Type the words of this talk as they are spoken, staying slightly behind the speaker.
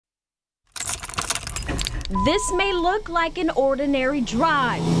This may look like an ordinary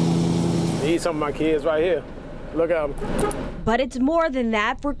drive. These some of my kids right here. Look at them. But it's more than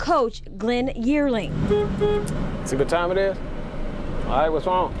that for Coach Glen Yearling. See what time it is? All right, what's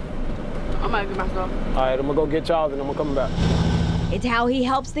wrong? I'm gonna get myself. All right, I'm gonna go get y'all, and I'm gonna come back. It's how he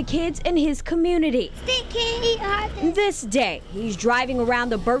helps the kids in his community. This day, he's driving around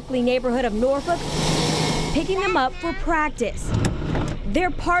the Berkley neighborhood of Norfolk, picking them up for practice. They're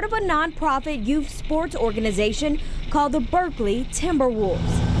part of a nonprofit youth sports organization called the Berkley Timberwolves.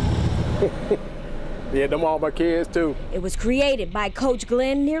 Yeah, them all my kids, too. It was created by Coach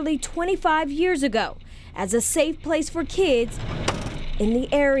Glen nearly 25 years ago as a safe place for kids in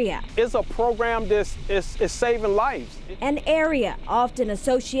the area. It's a program that's saving lives. An area often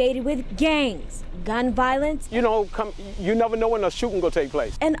associated with gangs, gun violence, You know, you never know when a shooting gonna take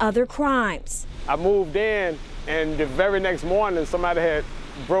place. and other crimes. I moved in, and the very next morning, somebody had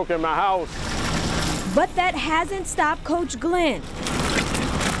broken my house. But that hasn't stopped Coach Glen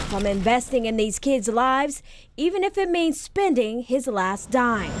from investing in these kids' lives, even if it means spending his last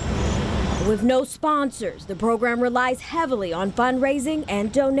dime. With no sponsors, the program relies heavily on fundraising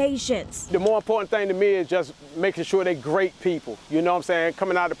and donations. The more important thing to me is just making sure they're great people. You know what I'm saying?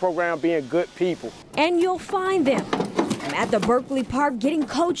 Coming out of the program being good people. And you'll find them at the Berkley Park getting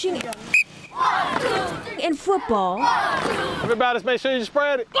coaching in football. Everybody, just make sure you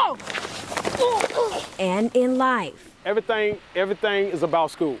spread it. Go! And in life. Everything is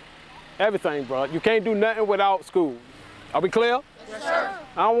about school. Everything, bro. You can't do nothing without school. Are we clear? Yes, sir.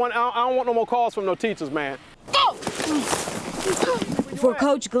 I don't want no more calls from no teachers, man. Go! For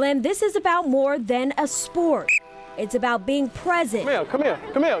Coach Glen, this is about more than a sport. It's about being present Come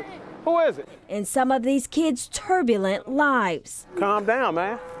here. Who is it? in some of these kids' turbulent lives. Calm down,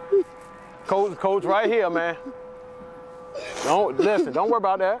 man. Coach right here, man. Don't worry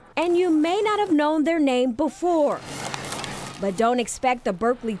about that. And you may not have known their name before, but don't expect the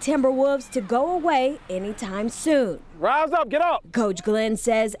Berkley Timberwolves to go away anytime soon. Rise up, get up. Coach Glen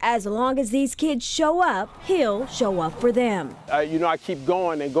says as long as these kids show up, he'll show up for them. You know, I keep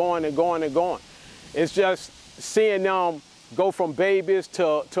going and going and going and going. It's just seeing them go from babies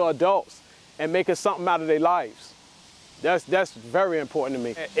to adults and making something out of their lives. That's very important to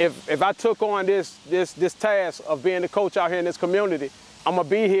me. If I took on this task of being the coach out here in this community, I'm gonna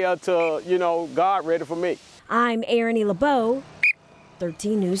be here till, you know, God ready for me. I'm Erin LeBeau,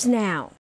 13 News Now.